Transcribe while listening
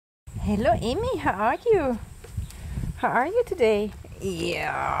Hello, Amy. How are you? How are you today?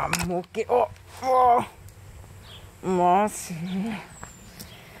 Yeah, I'm okay. Oh, Mossy.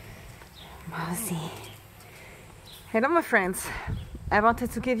 Hello, my friends. I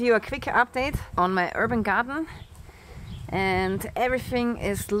wanted to give you a quick update on my urban garden, and everything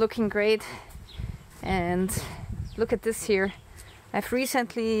is looking great. And look at this here. I've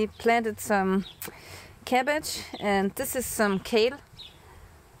recently planted some cabbage, and this is some kale.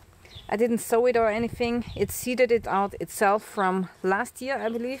 I didn't sow it or anything. It seeded it out itself from last year, I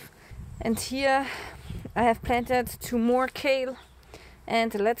believe. And here I have planted 2 more kale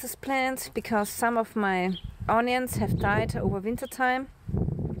and a lettuce plant because some of my onions have died over winter time.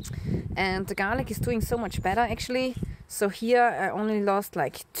 And the garlic is doing so much better actually. So here I only lost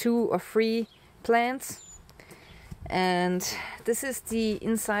like 2 or 3 plants. And this is the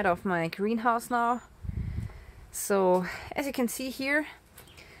inside of my greenhouse now. So as you can see here,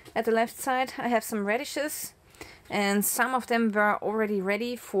 at the left side I have some radishes, and some of them were already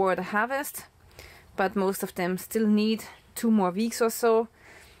ready for the harvest, but most of them still need 2 more weeks or so.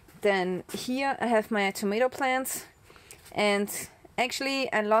 Then here I have my tomato plants, and actually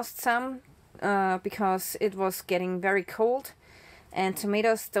I lost some because it was getting very cold, and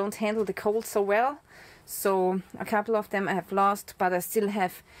tomatoes don't handle the cold so well. So a couple of them I have lost, but I still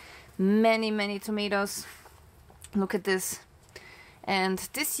have many tomatoes. Look at this. And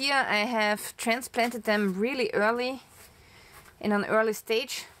this year I have transplanted them really early, in an early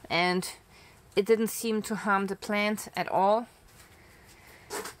stage, and it didn't seem to harm the plant at all.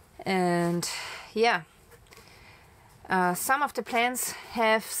 And yeah, some of the plants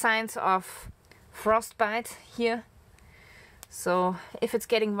have signs of frostbite here. So if it's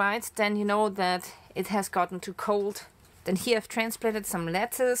getting white, then you know that it has gotten too cold. Then here I've transplanted some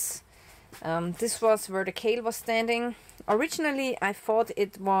lettuce. This was where the kale was standing. Originally I thought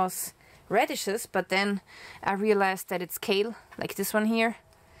it was radishes, but then I realized that it's kale, like this one here.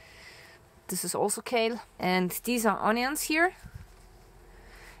 This is also kale. And these are onions here.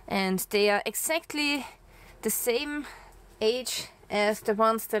 And they are exactly the same age as the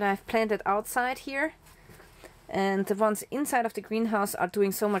ones that I've planted outside here. And the ones inside of the greenhouse are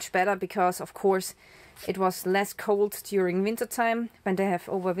doing so much better because, of course, it was less cold during winter time when they have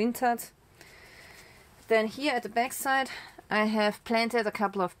overwintered. Then here at the back side I have planted a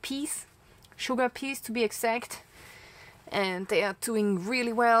couple of peas, sugar peas to be exact, and they are doing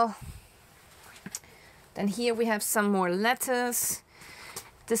really well. Then here we have some more lettuce.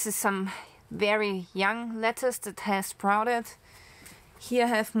 This is some very young lettuce that has sprouted. Here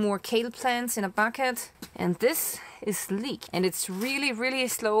I have more kale plants in a bucket, and this is leek, and it's really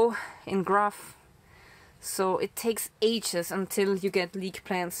slow in growth. So it takes ages until you get leek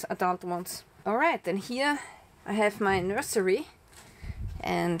plants, adult ones. Alright, then here I have my nursery,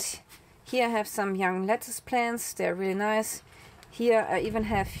 and here I have some young lettuce plants. They're really nice. Here I even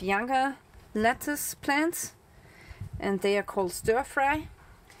have younger lettuce plants, and they are called stir fry.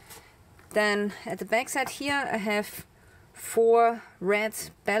 Then at the back side here I have 4 red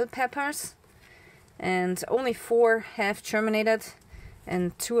bell peppers, and only 4 have germinated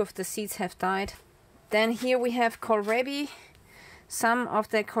and 2 of the seeds have died. Then here we have kohlrabi. Some of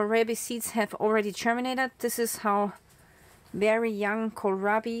the kohlrabi seeds have already germinated. This is how very young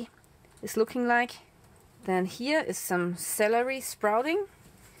kohlrabi is looking like. Then here is some celery sprouting,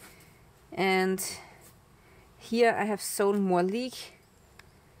 and here I have sown more leek,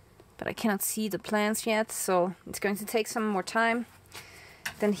 but I cannot see the plants yet, so it's going to take some more time.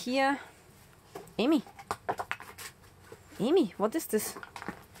 Then here, Amy, what is this?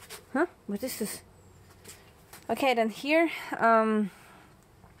 Huh? What is this? Okay, then here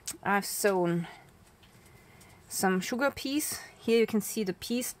I've sown some sugar peas. Here you can see the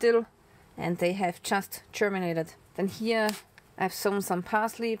peas still, and they have just germinated. Then here I've sown some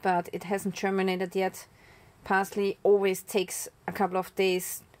parsley, but it hasn't germinated yet. Parsley always takes a couple of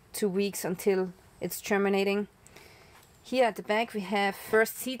days, 2 weeks until it's germinating. Here at the back we have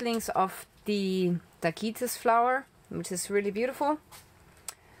first seedlings of the dagites flower, which is really beautiful.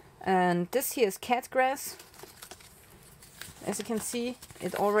 And this here is catgrass. As you can see,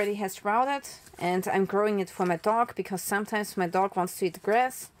 it already has sprouted, and I'm growing it for my dog because sometimes my dog wants to eat the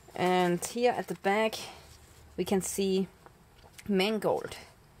grass. And here at the back we can see mangold.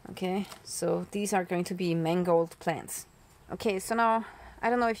 Okay, so these are going to be mangold plants. Okay, so now I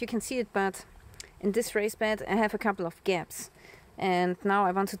don't know if you can see it, but in this raised bed I have a couple of gaps, and now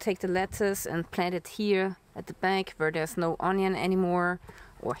I want to take the lettuce and plant it here at the back where there's no onion anymore,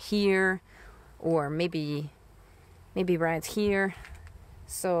 or here, or maybe right here.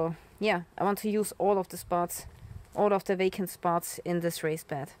 So yeah, I want to use all of the spots, all of the vacant spots in this raised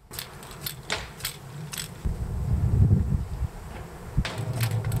bed.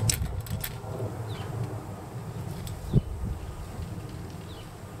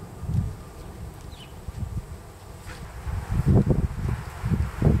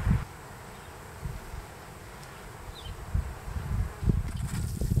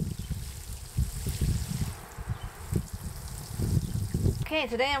 Okay,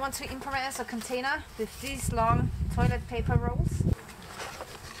 today I want to improvise a container with these long toilet paper rolls.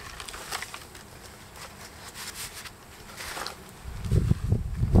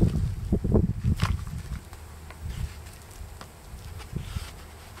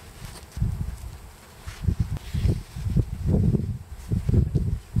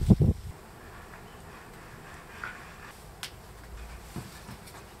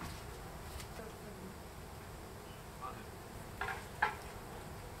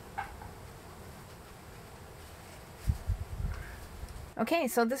 Okay,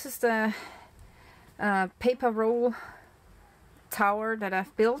 so this is the paper roll tower that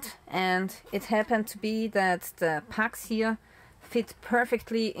I've built, and it happened to be that the packs here fit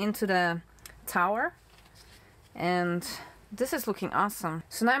perfectly into the tower, and this is looking awesome.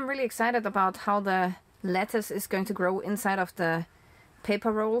 So now I'm really excited about how the lettuce is going to grow inside of the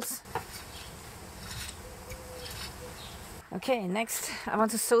paper rolls. Okay, next I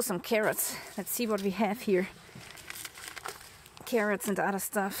want to sow some carrots. Let's see what we have here. Carrots and other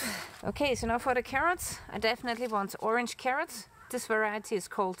stuff. Okay, so now for the carrots, I definitely want orange carrots. This variety is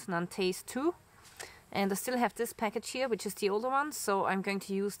called Nantes 2. And I still have this package here, which is the older one, so I'm going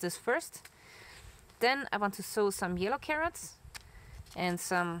to use this first. Then I want to sow some yellow carrots and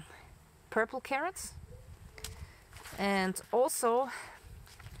some purple carrots. And also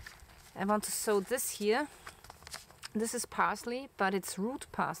I want to sow this here. This is parsley, but it's root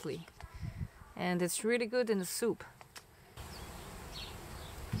parsley. And it's really good in the soup.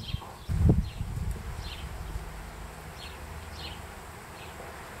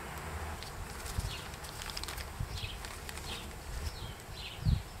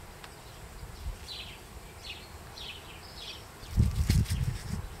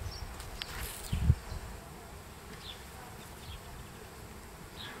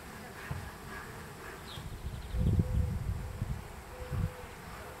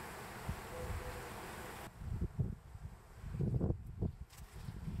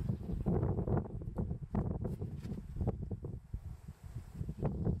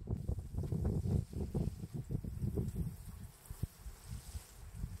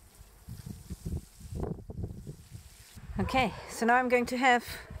 Okay, so now I'm going to have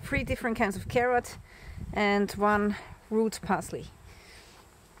 3 different kinds of carrot and 1 root parsley.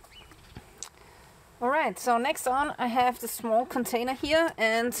 Alright, so next on I have the small container here,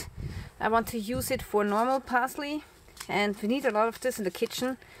 and I want to use it for normal parsley, and we need a lot of this in the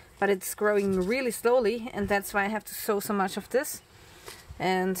kitchen, but it's growing really slowly, and that's why I have to sow so much of this.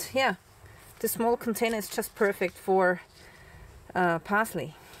 And yeah, the small container is just perfect for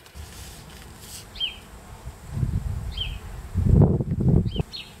parsley.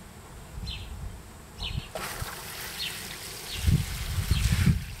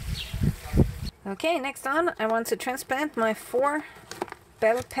 Okay, next on I want to transplant my 4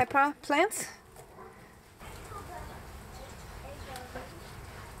 bell pepper plants.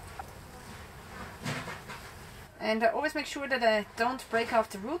 And I always make sure that I don't break off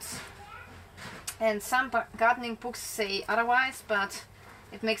the roots. And some gardening books say otherwise, but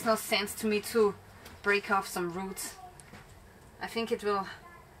it makes no sense to me to break off some roots. I think it will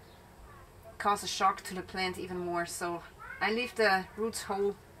cause a shock to the plant even more, so I leave the roots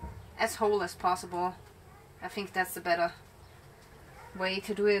whole as possible. I think that's the better way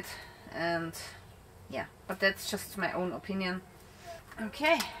to do it, and yeah, but that's just my own opinion.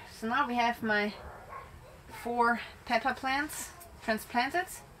 Okay, so now we have my 4 pepper plants transplanted.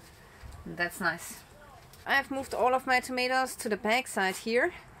 That's nice. I have moved all of my tomatoes to the back side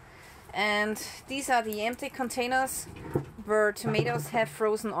here, and these are the empty containers where tomatoes have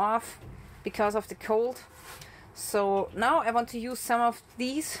frozen off because of the cold. So now I want to use some of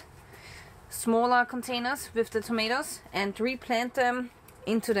these smaller containers with the tomatoes and replant them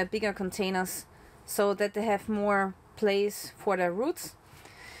into the bigger containers so that they have more place for their roots.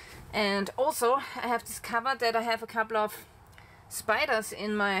 And also I have discovered that I have a couple of spiders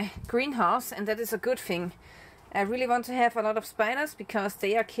in my greenhouse, and that is a good thing. I really want to have a lot of spiders because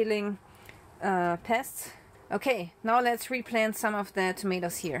they are killing pests. Okay, now let's replant some of the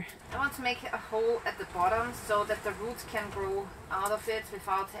tomatoes here. I want to make a hole at the bottom so that the roots can grow out of it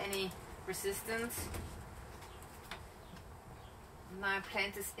without any resistance. Now I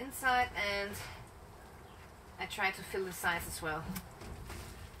plant this inside, and I try to fill the sides as well.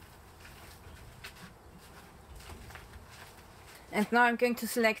 And now I'm going to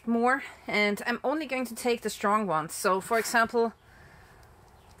select more, and I'm only going to take the strong ones. So for example,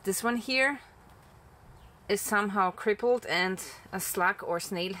 this one here is somehow crippled and a slug or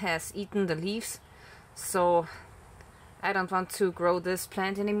snail has eaten the leaves. So I don't want to grow this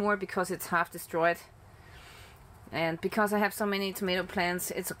plant anymore because it's half destroyed. And because I have so many tomato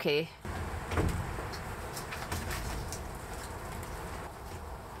plants, it's okay.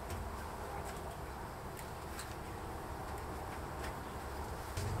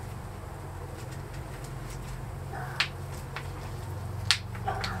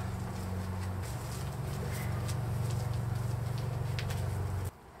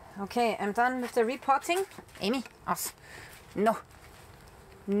 Okay, I'm done with the repotting. Amy, us. No.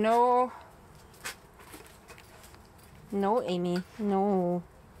 No. No, Amy. No.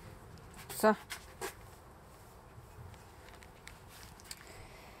 So.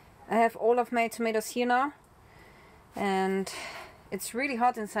 I have all of my tomatoes here now. And it's really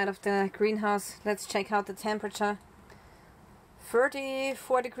hot inside of the greenhouse. Let's check out the temperature.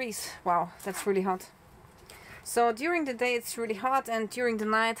 34 degrees. Wow, that's really hot. So during the day it's really hot, and during the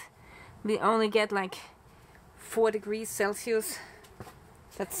night we only get like 4 degrees Celsius.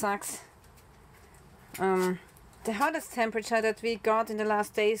 That sucks. The hottest temperature that we got in the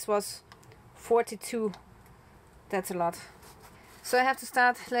last days was 42. That's a lot. So I have to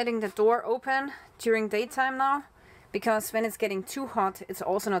start letting the door open during daytime now, because when it's getting too hot it's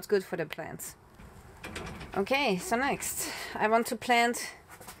also not good for the plants. Okay, so next I want to plant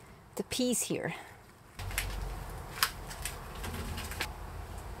the peas here.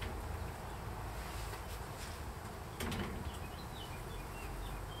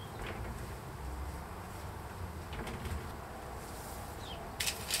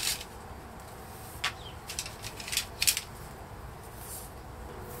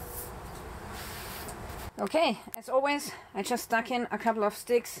 Okay, as always, I just stuck in a couple of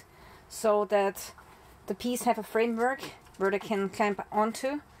sticks so that the peas have a framework where they can climb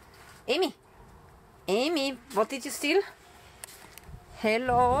onto. Amy! Amy, what did you steal?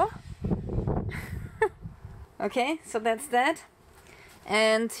 Hello? Okay, so that's that.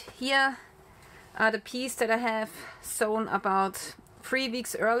 And here are the peas that I have sown about 3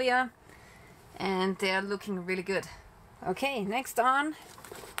 weeks earlier, and they're looking really good. Okay, next on,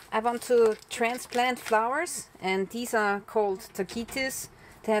 I want to transplant flowers, and these are called taquitis.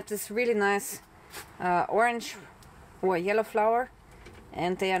 They have this really nice orange or yellow flower,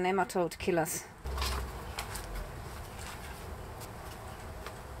 and they are nematode killers.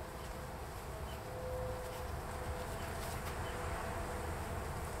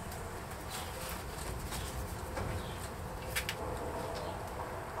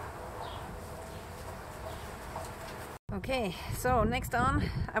 Okay, so next on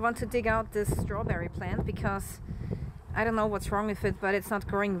I want to dig out this strawberry plant, because I don't know what's wrong with it, but it's not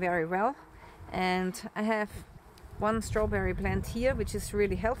growing very well. And I have one strawberry plant here which is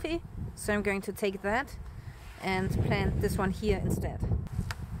really healthy, so I'm going to take that and plant this one here instead.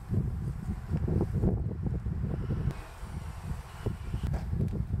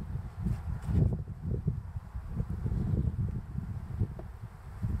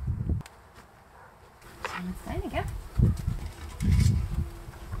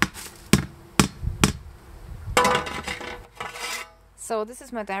 So this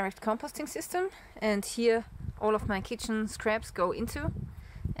is my direct composting system, and here all of my kitchen scraps go into,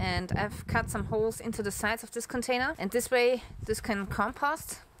 and I've cut some holes into the sides of this container, and this way this can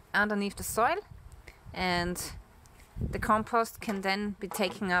compost underneath the soil, and the compost can then be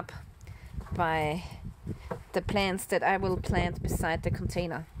taken up by the plants that I will plant beside the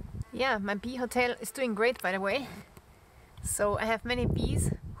container. Yeah, my bee hotel is doing great, by the way. So I have many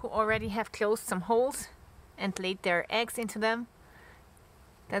bees who already have closed some holes and laid their eggs into them.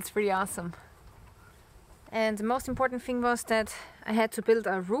 That's pretty awesome. And the most important thing was that I had to build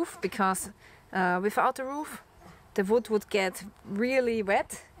a roof, because without a roof the wood would get really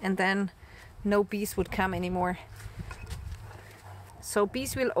wet and then no bees would come anymore. So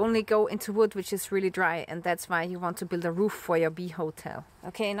bees will only go into wood which is really dry, and that's why you want to build a roof for your bee hotel.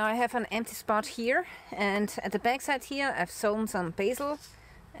 Okay, now I have an empty spot here, and at the back side here I've sown some basil,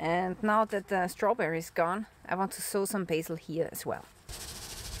 and now that the strawberry is gone I want to sow some basil here as well.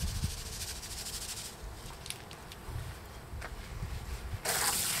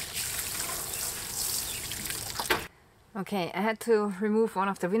 Okay, I had to remove one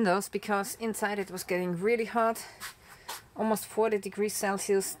of the windows because inside it was getting really hot. Almost 40 degrees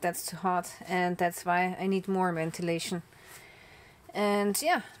Celsius, that's too hot, and that's why I need more ventilation. And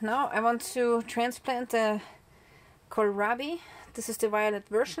yeah, now I want to transplant the kohlrabi. This is the violet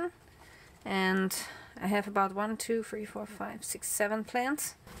version, and I have about 1, 2, 3, 4, 5, 6, 7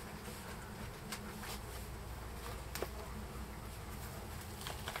 plants.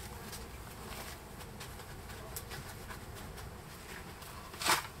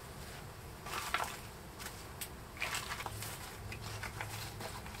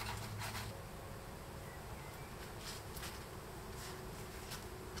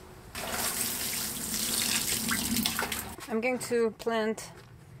 I'm going to plant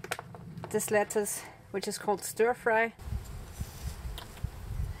this lettuce, which is called stir fry.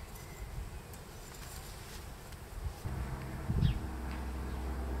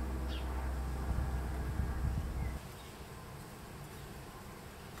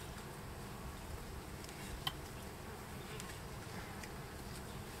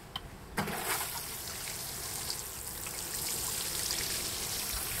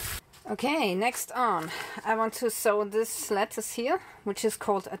 Okay, next on, I want to sow this lettuce here, which is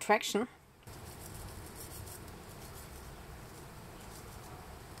called Attraction.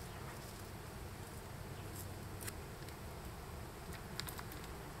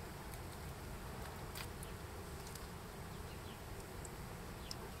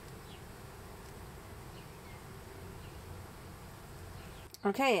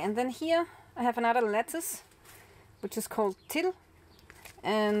 Okay, and then here I have another lettuce, which is called Till,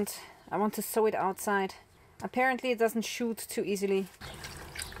 and I want to sow it outside. Apparently it doesn't shoot too easily.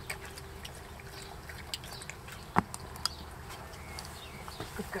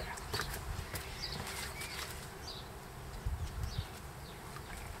 Good girl.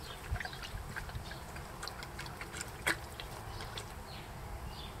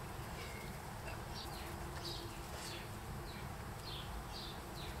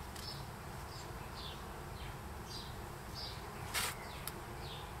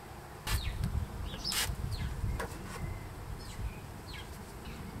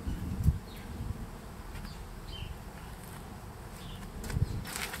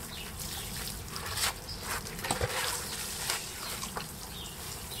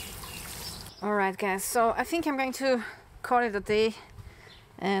 Alright guys, so I think I'm going to call it a day,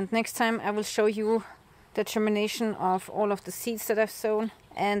 and next time I will show you the germination of all of the seeds that I've sown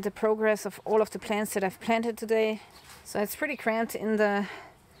and the progress of all of the plants that I've planted today. So it's pretty cramped in the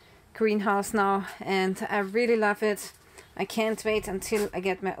greenhouse now, and I really love it. I can't wait until I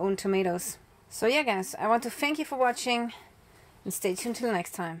get my own tomatoes. So yeah guys, I want to thank you for watching and stay tuned till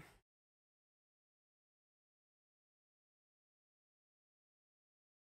next time.